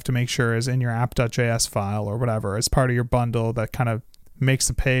that you have to make sure is in your app.js file or whatever as part of your bundle that kind of makes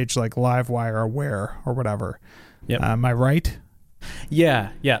the page like Livewire aware or whatever. Yep. Am I right?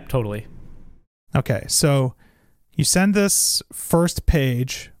 Yeah, totally. Okay, so you send this first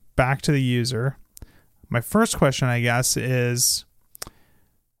page back to the user. My first question, I guess, is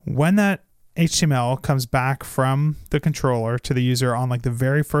when that HTML comes back from the controller to the user on like the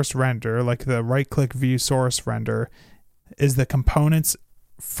very first render, like the right-click view source render, is the component's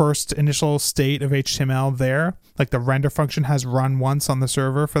first initial state of HTML there? Like the render function has run once on the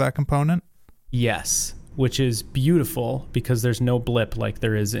server for that component? Yes. Which is beautiful because there's no blip like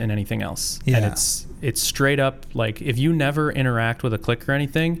there is in anything else. Yeah. And it's straight up like if you never interact with a click or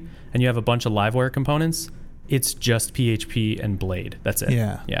anything and you have a bunch of Livewire components, it's just PHP and Blade. That's it.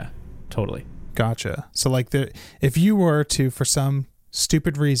 Yeah, totally. Gotcha. So like if you were to, for some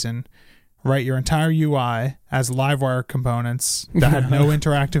stupid reason, write your entire UI as Livewire components that had no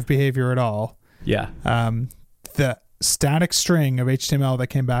interactive behavior at all. Yeah. The static string of HTML that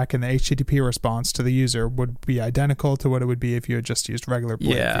came back in the HTTP response to the user would be identical to what it would be if you had just used regular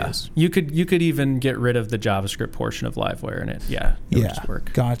Blade views. You could even get rid of the JavaScript portion of Livewire and it would just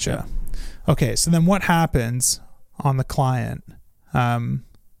work. Gotcha. Yeah. Okay, so then what happens on the client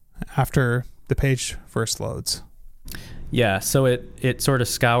after the page first loads? Yeah, so it sort of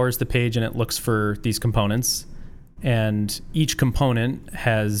scours the page and it looks for these components. And each component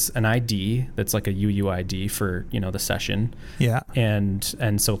has an ID that's like a UUID for, you know, the session. Yeah. And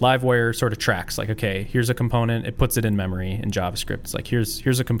so Livewire sort of tracks like, okay, here's a component. It puts it in memory in JavaScript. It's like,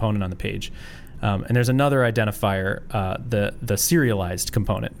 here's a component on the page. And there's another identifier, the serialized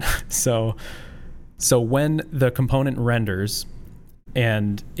component. So when the component renders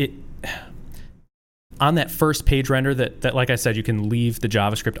and it on that first page render that like I said, you can leave the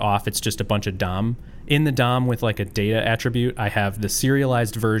JavaScript off. It's just a bunch of DOM. In the DOM with like a data attribute, I have the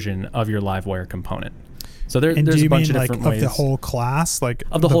serialized version of your Livewire component. So there's do a you bunch mean of like different of ways the whole class, like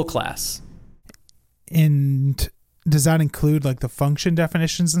of the whole class. And does that include like the function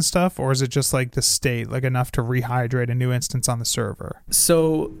definitions and stuff, or is it just like the state, like enough to rehydrate a new instance on the server?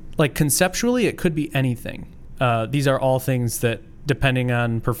 So like conceptually, it could be anything. These are all things that, depending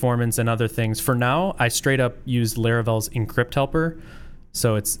on performance and other things. For now, I straight up used Laravel's encrypt helper.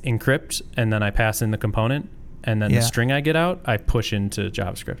 So it's encrypt, and then I pass in the component, and then the string I get out, I push into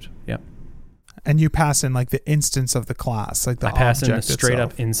JavaScript. Yep. And you pass in like the instance of the class, like the I pass in the object straight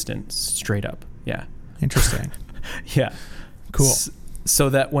itself. up instance, straight up. Yeah. Interesting. Yeah. Cool. So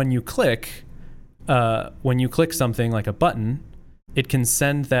that when you click something like a button, it can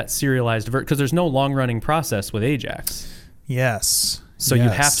send that serialized version, because there's no long running process with Ajax. Yes. So you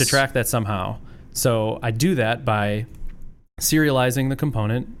have to track that somehow. So I do that by serializing the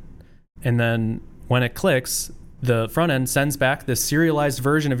component, and then when it clicks, the front end sends back this serialized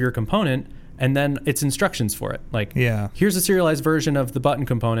version of your component, and then it's instructions for it. Like, here's a serialized version of the button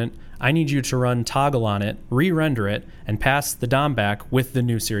component. I need you to run toggle on it, re-render it, and pass the DOM back with the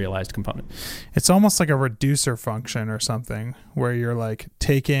new serialized component. It's almost like a reducer function or something, where you're like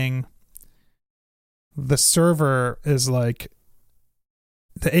taking the server is like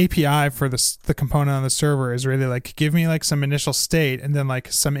the API for the component on the server is really like, give me like some initial state and then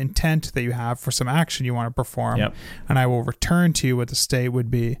like some intent that you have for some action you want to perform. Yep. And I will return to you what the state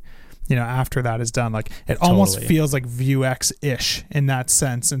would be, after that is done. Like it almost feels like Vuex-ish in that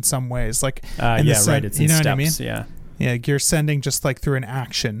sense in some ways. Like, right. It's in steps. What I mean? Yeah. Yeah. You're sending just like through an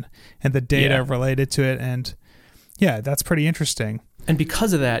action and the data related to it. And that's pretty interesting. And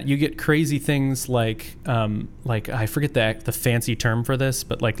because of that, you get crazy things like I forget the fancy term for this,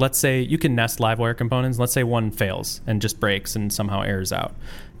 but like, let's say you can nest Livewire components. Let's say one fails and just breaks and somehow errors out.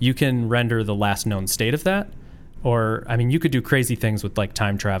 You can render the last known state of that. Or, I mean, you could do crazy things with like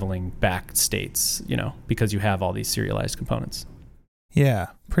time traveling back states, because you have all these serialized components. Yeah,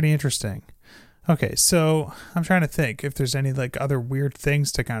 pretty interesting. Okay, so I'm trying to think if there's any like other weird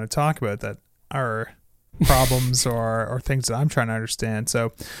things to kind of talk about that are problems or things that I'm trying to understand.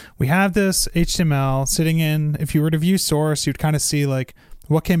 So we have this HTML sitting in, if you were to view source, you'd kind of see like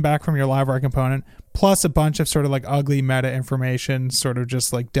what came back from your Livewire component, plus a bunch of sort of like ugly meta information, sort of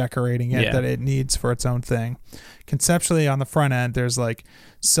just like decorating it that it needs for its own thing. Conceptually on the front end, there's like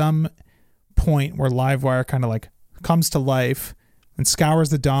some point where Livewire kind of like comes to life and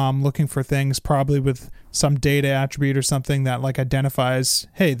scours the DOM looking for things, probably with some data attribute or something that like identifies,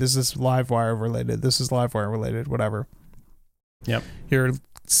 hey, this is Livewire related, this is Livewire related, whatever. Yep. You're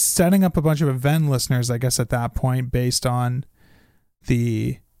setting up a bunch of event listeners, I guess, at that point based on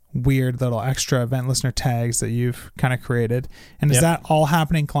the weird little extra event listener tags that you've kind of created. And is that all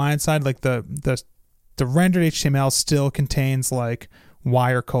happening client side? Like the rendered HTML still contains like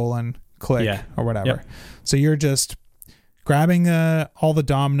wire : click or whatever. Yep. So you're just grabbing all the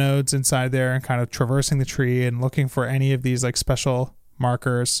DOM nodes inside there and kind of traversing the tree and looking for any of these like special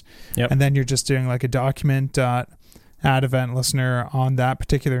markers. Yep. And then you're just doing like a document add event listener on that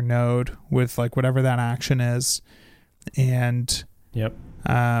particular node with like whatever that action is. And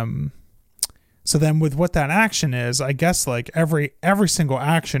so then with what that action is, I guess like every single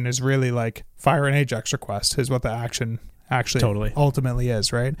action is really like fire an Ajax request is what the action actually ultimately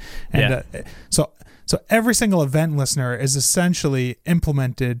is, right? And so every single event listener is essentially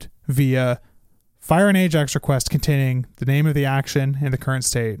implemented via fire an Ajax request containing the name of the action and the current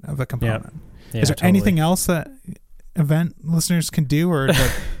state of the component. Is there anything else that event listeners can do, or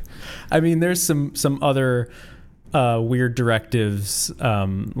like I mean, there's some other weird directives,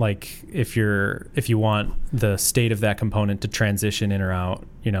 like if you want the state of that component to transition in or out,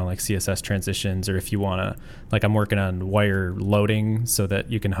 like CSS transitions, or if you want to, like I'm working on wire loading so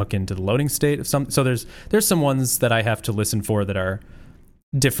that you can hook into the loading state of some. So there's some ones that I have to listen for that are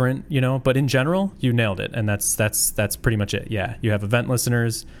different, but in general, you nailed it, and that's pretty much it. Yeah, you have event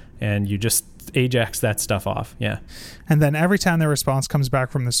listeners, and you just Ajax that stuff off. Yeah. And then every time the response comes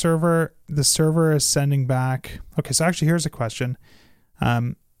back from the server is sending back. Okay, so actually here's a question.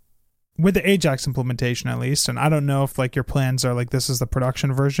 With the Ajax implementation at least, and I don't know if like your plans are like this is the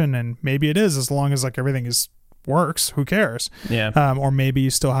production version, and maybe it is as long as like everything works, who cares? Yeah. Or maybe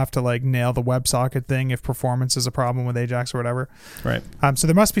you still have to like nail the WebSocket thing if performance is a problem with Ajax or whatever. Right. So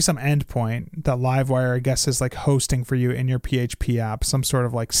there must be some endpoint that Livewire, I guess, is like hosting for you in your PHP app, some sort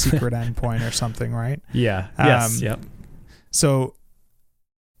of like secret endpoint or something, right? Yeah. Yes. Yep. So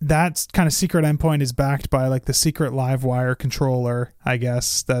that kind of secret endpoint is backed by like the secret Livewire controller, I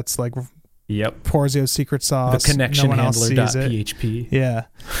guess. That's like Porzio's secret sauce. The connection handler.php. Yeah.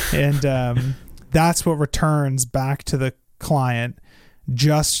 And that's what returns back to the client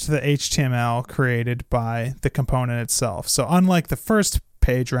just the HTML created by the component itself. So unlike the first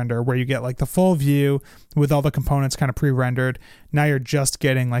page render where you get like the full view with all the components kind of pre-rendered, now you're just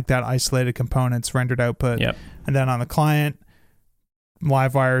getting like that isolated components rendered output. Yep. And then on the client,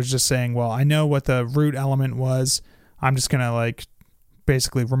 Livewire is just saying, well, I know what the root element was. I'm just going to like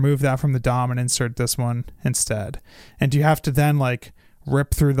basically remove that from the DOM and insert this one instead. And do you have to then like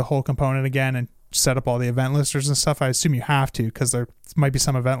rip through the whole component again and set up all the event listeners and stuff? I assume you have to, because there might be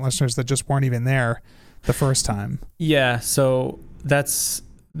some event listeners that just weren't even there the first time. Yeah, so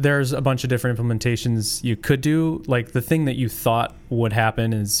there's a bunch of different implementations you could do. Like the thing that you thought would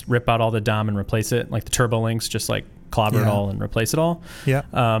happen is rip out all the DOM and replace it, like the turbo links, just like clobber it all and replace it all. Yeah.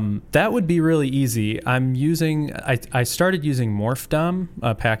 That would be really easy. I started using Morph DOM,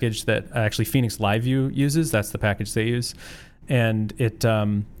 a package that actually Phoenix LiveView uses. That's the package they use. And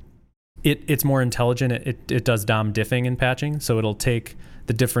it's more intelligent. It does DOM diffing and patching. So it'll take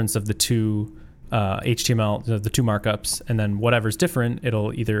the difference of the two HTML, the two markups, and then whatever's different,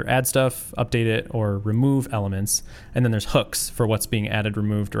 it'll either add stuff, update it, or remove elements. And then there's hooks for what's being added,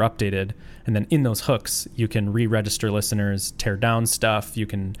 removed, or updated. And then in those hooks, you can re-register listeners, tear down stuff. You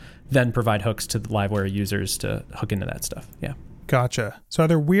can then provide hooks to the Livewire users to hook into that stuff. Yeah. Gotcha. So are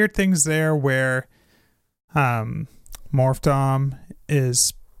there weird things there where Morph DOM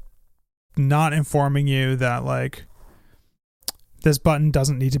is not informing you that like this button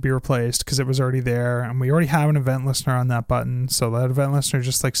doesn't need to be replaced because it was already there and we already have an event listener on that button, so that event listener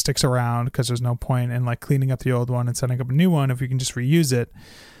just like sticks around because there's no point in like cleaning up the old one and setting up a new one if you can just reuse it.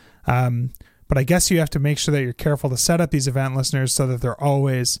 But I guess you have to make sure that you're careful to set up these event listeners so that they're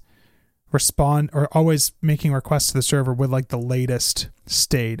always always making requests to the server with like the latest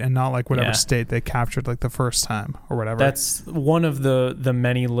state and not like whatever state they captured like the first time or whatever. That's one of the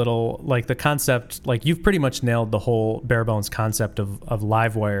many little, like the concept, like you've pretty much nailed the whole bare bones concept of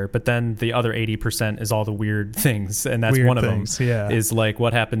Livewire, but then the other 80% is all the weird things. And that's one of them is like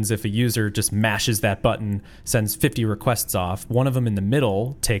what happens if a user just mashes that button, sends 50 requests off. One of them in the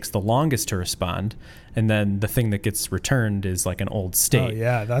middle takes the longest to respond. And then the thing that gets returned is like an old state. Oh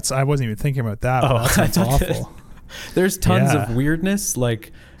yeah, I wasn't even thinking about that. Oh, that's awful. There's tons of weirdness.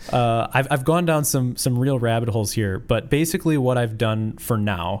 Like I've gone down some real rabbit holes here, but basically what I've done for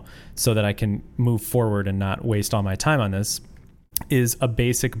now, so that I can move forward and not waste all my time on this, is a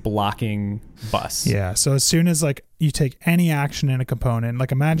basic blocking bus. Yeah. So as soon as like you take any action in a component,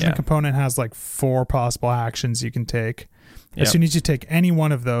 like imagine a component has like 4 possible actions you can take. As soon as you take any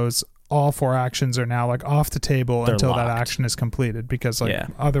one of those, all 4 actions are now like off the table until locked. That action is completed, because like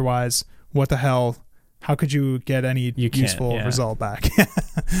otherwise, what the hell? How could you get any useful result back?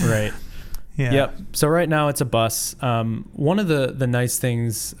 Right. Yeah. Yep. So right now it's a bus. One of the nice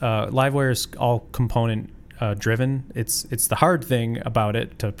things, Livewire is all component driven. It's the hard thing about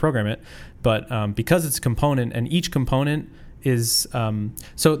it to program it, but because it's component and each component is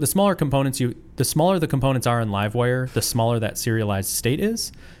so the smaller the components are in Livewire, the smaller that serialized state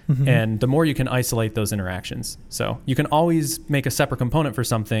is. Mm-hmm. And the more you can isolate those interactions. So you can always make a separate component for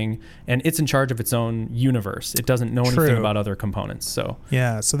something, and it's in charge of its own universe. It doesn't know anything about other components. So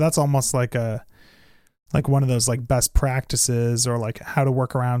so that's almost like one of those like best practices, or like how to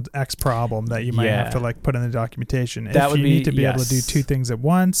work around X problem that you might have to like put in the documentation. If you need to be able to do 2 things at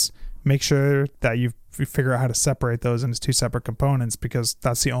once, make sure that you figure out how to separate those into 2 separate components, because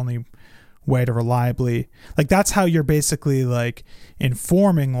that's the only way to reliably, like that's how you're basically like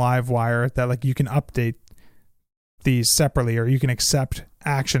informing Livewire that like you can update these separately, or you can accept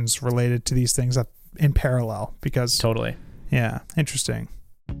actions related to these things in parallel, because totally. Yeah. Interesting.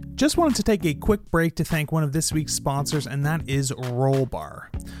 Just wanted to take a quick break to thank one of this week's sponsors, and that is Rollbar.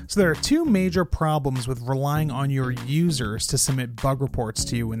 So there are 2 major problems with relying on your users to submit bug reports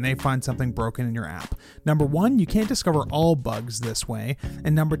to you when they find something broken in your app. Number 1, you can't discover all bugs this way,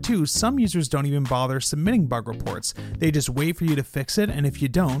 and number 2, some users don't even bother submitting bug reports. They just wait for you to fix it, and if you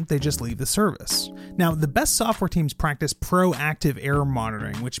don't, they just leave the service. Now, the best software teams practice proactive error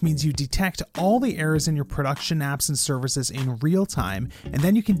monitoring, which means you detect all the errors in your production apps and services in real time, and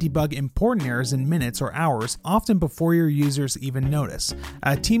then you can debug important errors in minutes or hours, often before your users even notice.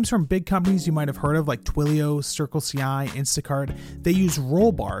 Teams from big companies you might have heard of, like Twilio, CircleCI, Instacart, they use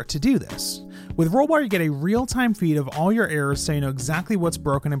Rollbar to do this. With Rollbar, you get a real-time feed of all your errors, so you know exactly what's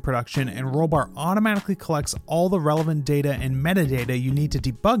broken in production, and Rollbar automatically collects all the relevant data and metadata you need to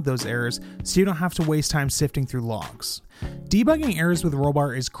debug those errors, so you don't have to waste time sifting through logs. Debugging errors with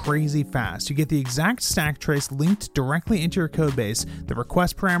Rollbar is crazy fast. You get the exact stack trace linked directly into your codebase, the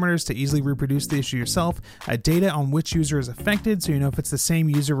request parameters to easily reproduce the issue yourself, data on which user is affected so you know if it's the same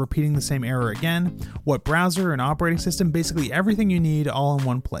user repeating the same error again, what browser and operating system, basically everything you need all in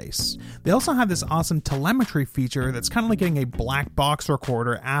one place. They also have this awesome telemetry feature that's kind of like getting a black box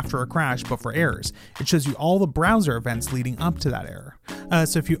recorder after a crash but for errors. It shows you all the browser events leading up to that error.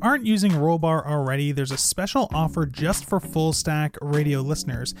 So if you aren't using Rollbar already, there's a special offer just for Full Stack Radio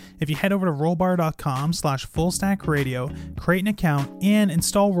listeners. If you head over to rollbar.com/fullstackradio, create an account, and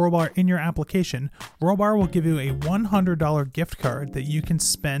install Rollbar in your application, Rollbar will give you a $100 gift card that you can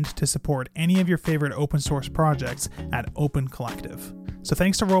spend to support any of your favorite open source projects at Open Collective. So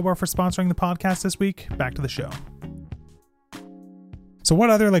thanks to Rollbar for sponsoring the podcast this week. Back to the show. So what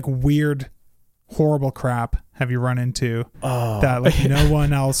other weird, horrible crap have you run into that no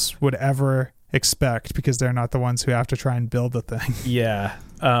one else would ever expect because they're not the ones who have to try and build the thing? Yeah.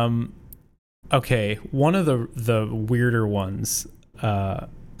 Okay. One of the weirder ones.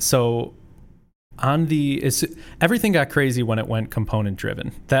 So on everything got crazy when it went component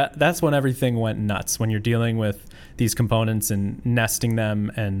driven. That's when everything went nuts, when you're dealing with these components and nesting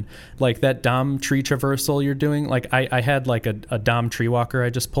them, and that DOM tree traversal you're doing. I had a DOM tree walker I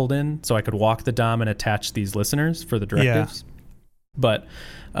just pulled in so I could walk the DOM and attach these listeners for the directives. Yeah. But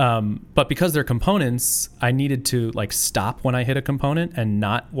because they're components, I needed to stop when I hit a component and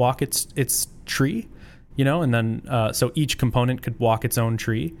not walk its tree. And then so each component could walk its own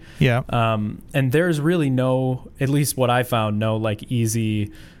tree. Yeah. And there's really no, at least what I found, no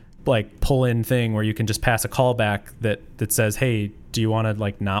easy pull in thing where you can just pass a callback that says, hey, do you want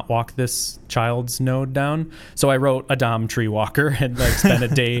to not walk this child's node down? So I wrote a DOM tree walker and spent a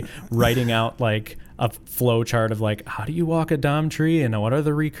day writing out a flow chart of how do you walk a DOM tree and what are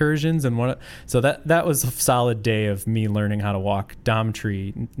the recursions and what. So that was a solid day of me learning how to walk DOM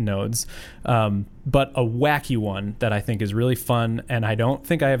tree nodes. But a wacky one that I think is really fun, and I don't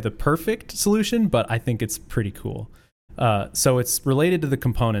think I have the perfect solution, but I think it's pretty cool. So it's related to the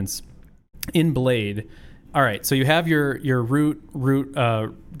components in Blade. All right, so you have your root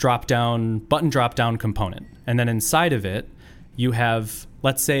drop down, button drop down component, and then inside of it you have,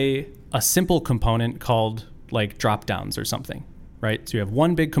 let's say, a simple component called drop downs or something, right? So you have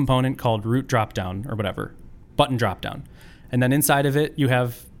one big component called root drop down or whatever, button drop down, and then inside of it you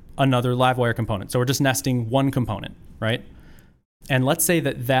have another Livewire component. So we're just nesting one component, right? And let's say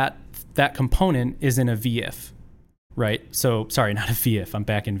that component is in a VIF. Right. So sorry, not a VIF. I'm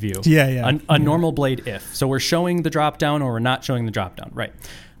back in Vue. Yeah. A normal Blade if. So we're showing the drop down or we're not showing the drop down. Right.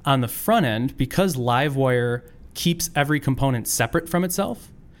 On the front end, because Livewire keeps every component separate from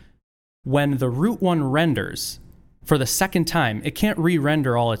itself, when the root one renders for the second time, it can't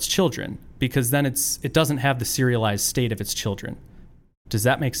re-render all its children because then it doesn't have the serialized state of its children. Does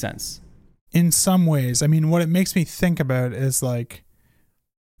that make sense? In some ways. I mean, what it makes me think about is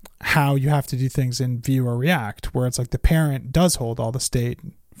how you have to do things in Vue or React, where it's the parent does hold all the state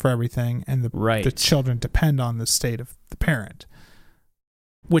for everything, and the children depend on the state of the parent.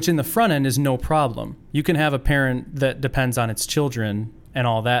 Which in the front end is no problem. You can have a parent that depends on its children and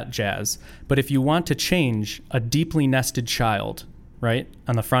all that jazz. But if you want to change a deeply nested child, right,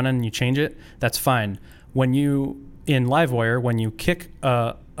 on the front end and you change it, that's fine. When you, in Livewire, when you kick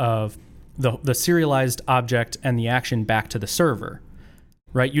the serialized object and the action back to the server,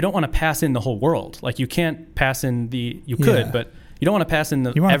 right? You don't want to pass in the whole world. You can't pass in you could, but you don't want to pass in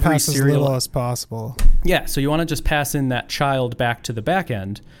you want to pass as little as possible. Yeah, so you want to just pass in that child back to the back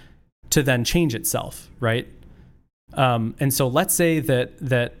end to then change itself, right? And so let's say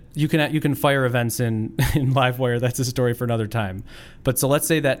that you can fire events in Livewire. That's a story for another time. But so let's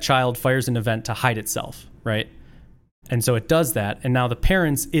say that child fires an event to hide itself, right? And so it does that, and now the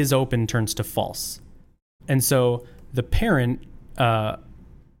parent's is open turns to false. And so the parent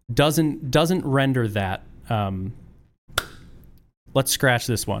doesn't render that. Let's scratch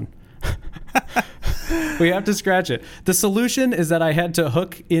this one. We have to scratch it. The solution is that I had to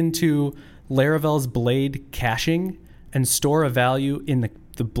hook into Laravel's Blade caching and store a value in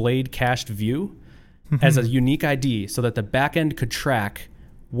the Blade cached view as a unique ID so that the backend could track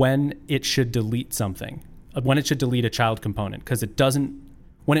when it should delete something, when it should delete a child component, because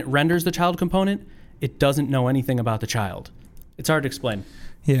when it renders the child component, it doesn't know anything about the child. It's hard to explain.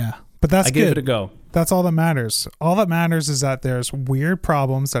 Yeah, but that's good. I gave it a go. That's all that matters. All that matters is that there's weird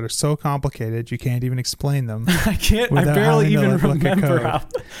problems that are so complicated you can't even explain them. I barely even remember how.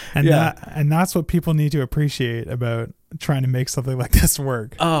 And that's what people need to appreciate about trying to make something like this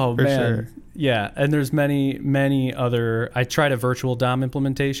work. Oh, for man. sure. Yeah. And there's many other, I tried a virtual DOM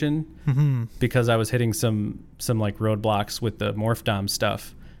implementation because I was hitting some like roadblocks with the Morph DOM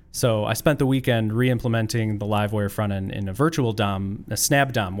stuff. So I spent the weekend re-implementing the Livewire front end in a virtual DOM, a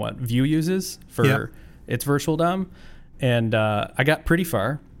Snap DOM, what Vue uses for its virtual DOM. And I got pretty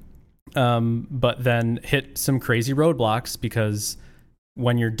far, but then hit some crazy roadblocks because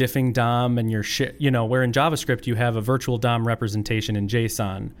when you're diffing DOM and you're where in JavaScript you have a virtual DOM representation in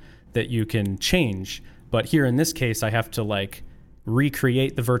JSON that you can change. But here in this case, I have to like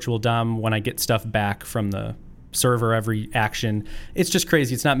recreate the virtual DOM when I get stuff back from the server every action. It's just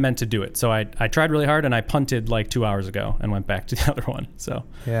crazy. It's not meant to do it. So I tried really hard and I punted like 2 hours ago and went back to the other one. So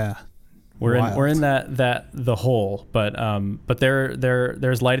yeah, we're in that the hole, but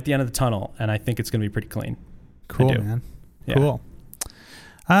there's light at the end of the tunnel, and I think it's going to be pretty clean. Cool, man. Yeah. Cool.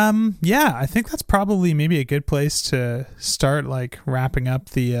 Yeah, I think that's probably maybe a good place to start, like wrapping up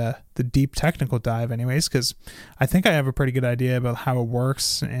the deep technical dive anyways, because I think I have a pretty good idea about how it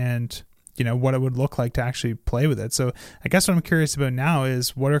works and what it would look like to actually play with it. So I guess what I'm curious about now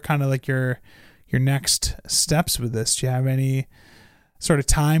is what are kind of like your next steps with this? Do you have any sort of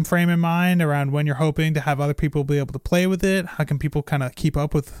time frame in mind around when you're hoping to have other people be able to play with it? How can people kind of keep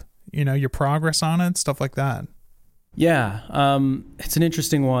up with, your progress on it, stuff like that? Yeah, it's an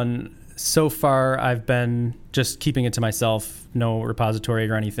interesting one. So far, I've been just keeping it to myself, no repository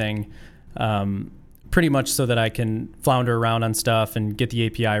or anything, pretty much so that I can flounder around on stuff and get the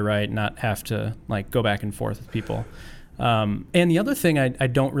API right, not have to like go back and forth with people. And the other thing I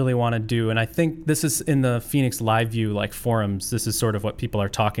don't really want to do, and I think this is in the Phoenix LiveView like forums, this is sort of what people are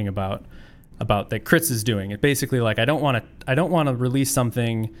talking about that Kritz is doing. It basically like I don't want to release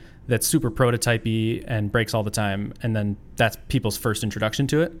something that's super prototypey and breaks all the time, and then that's people's first introduction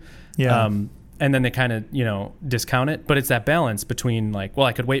to it. Yeah. And then they kind of discount it, but it's that balance between like, well,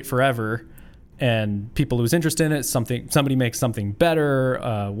 I could wait forever and people lose interest in it. Somebody makes something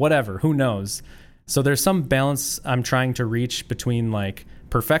better, whatever, who knows? So there's some balance I'm trying to reach between like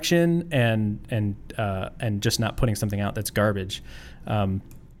perfection and just not putting something out that's garbage.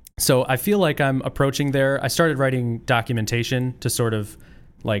 So I feel like I'm approaching there. I started writing documentation to sort of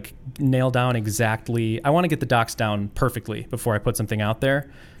like nail down exactly. I want to get the docs down perfectly before I put something out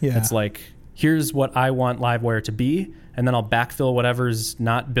there. Yeah. It's like, here's what I want Livewire to be, and then I'll backfill whatever's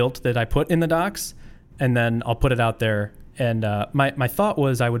not built that I put in the docs, and then I'll put it out there. And my thought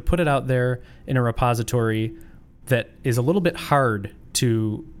was I would put it out there in a repository that is a little bit hard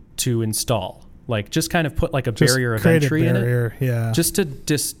to install. Like just kind of put like a barrier of entry in it. Yeah.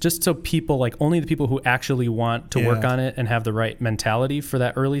 Just so people, like only the people who actually want to work on it and have the right mentality for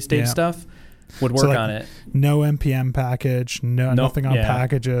that early stage stuff would work on it. No NPM package, nothing on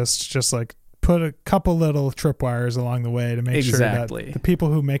packages, just like put a couple little tripwires along the way to make sure that the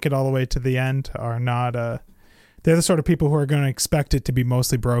people who make it all the way to the end are not they're the sort of people who are going to expect it to be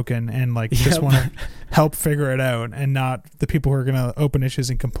mostly broken and like just want to help figure it out, and not the people who are going to open issues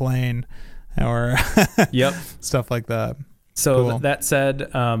and complain or stuff like that. So cool. That said,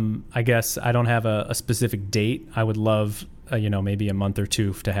 I guess I don't have a specific date. I would love, maybe a month or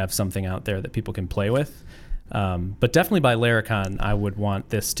two to have something out there that people can play with. But definitely by Laracon, I would want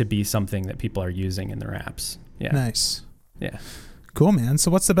this to be something that people are using in their apps. Yeah. Nice. Yeah. Cool, man. So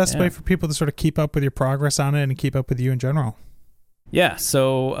what's the best way for people to sort of keep up with your progress on it and keep up with you in general? Yeah.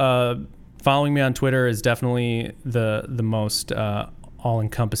 So following me on Twitter is definitely the most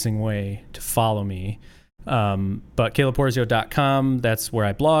all-encompassing way to follow me. But calebporzio.com, that's where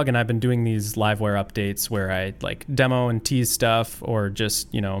I blog, and I've been doing these Livewire updates where I like demo and tease stuff, or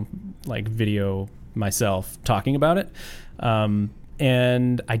just, like video myself talking about it.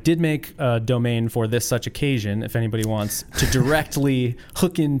 And I did make a domain for this such occasion, if anybody wants to directly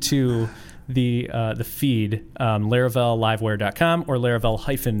hook into the feed, LaravelLivewire.com or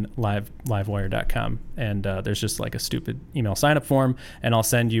Laravel-livewire.com. And there's just like a stupid email sign-up form, and I'll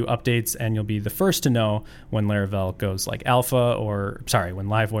send you updates, and you'll be the first to know when Laravel goes like alpha, when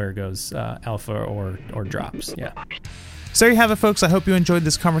Livewire goes alpha or drops. Yeah. So there you have it, folks. I hope you enjoyed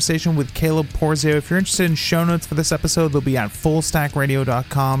this conversation with Caleb Porzio. If you're interested in show notes for this episode, they'll be at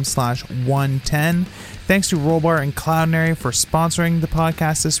fullstackradio.com/110. Thanks to Rollbar and Cloudinary for sponsoring the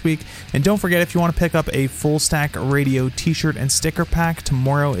podcast this week. And don't forget, if you want to pick up a Full Stack Radio t-shirt and sticker pack,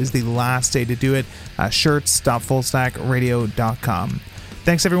 tomorrow is the last day to do it. Shirts.fullstackradio.com.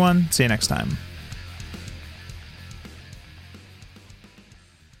 Thanks, everyone. See you next time.